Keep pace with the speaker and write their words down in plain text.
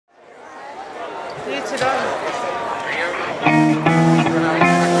After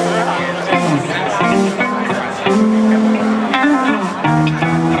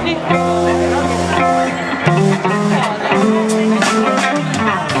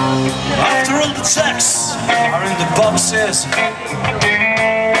all the checks are in the boxes and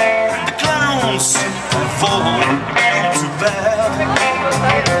the clowns fall to bed,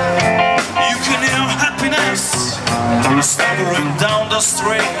 you can hear happiness staggering down the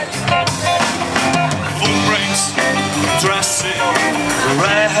street. Full brings dressing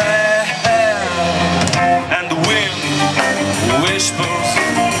red, and the wind whispers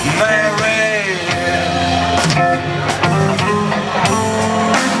Mary.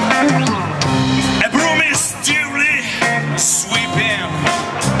 A broom is dearly sweeping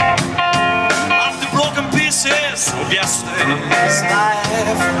up the broken pieces of yesterday's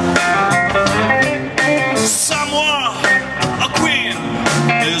life. Somewhere a queen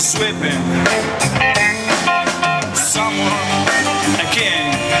is sweeping, somewhere a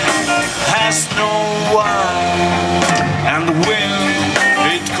king has no wife, and the wind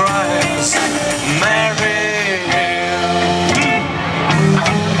it cries Mary.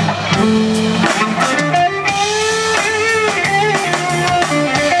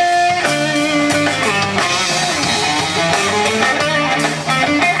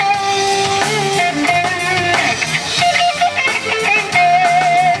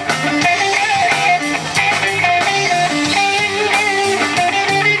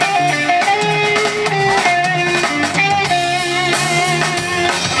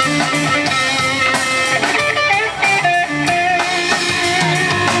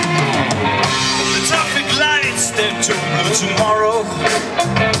 Tomorrow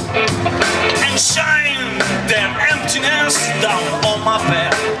and shine their emptiness down on my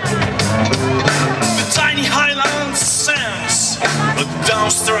bed. The tiny highland sands look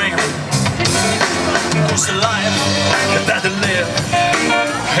downstream, cause the life that they live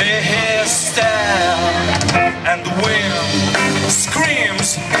is there, and the wind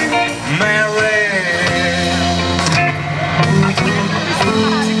screams Mary.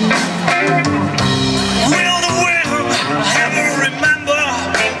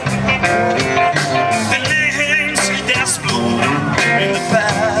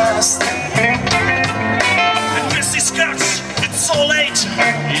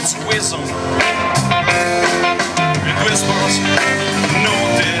 It's wisdom, it whispers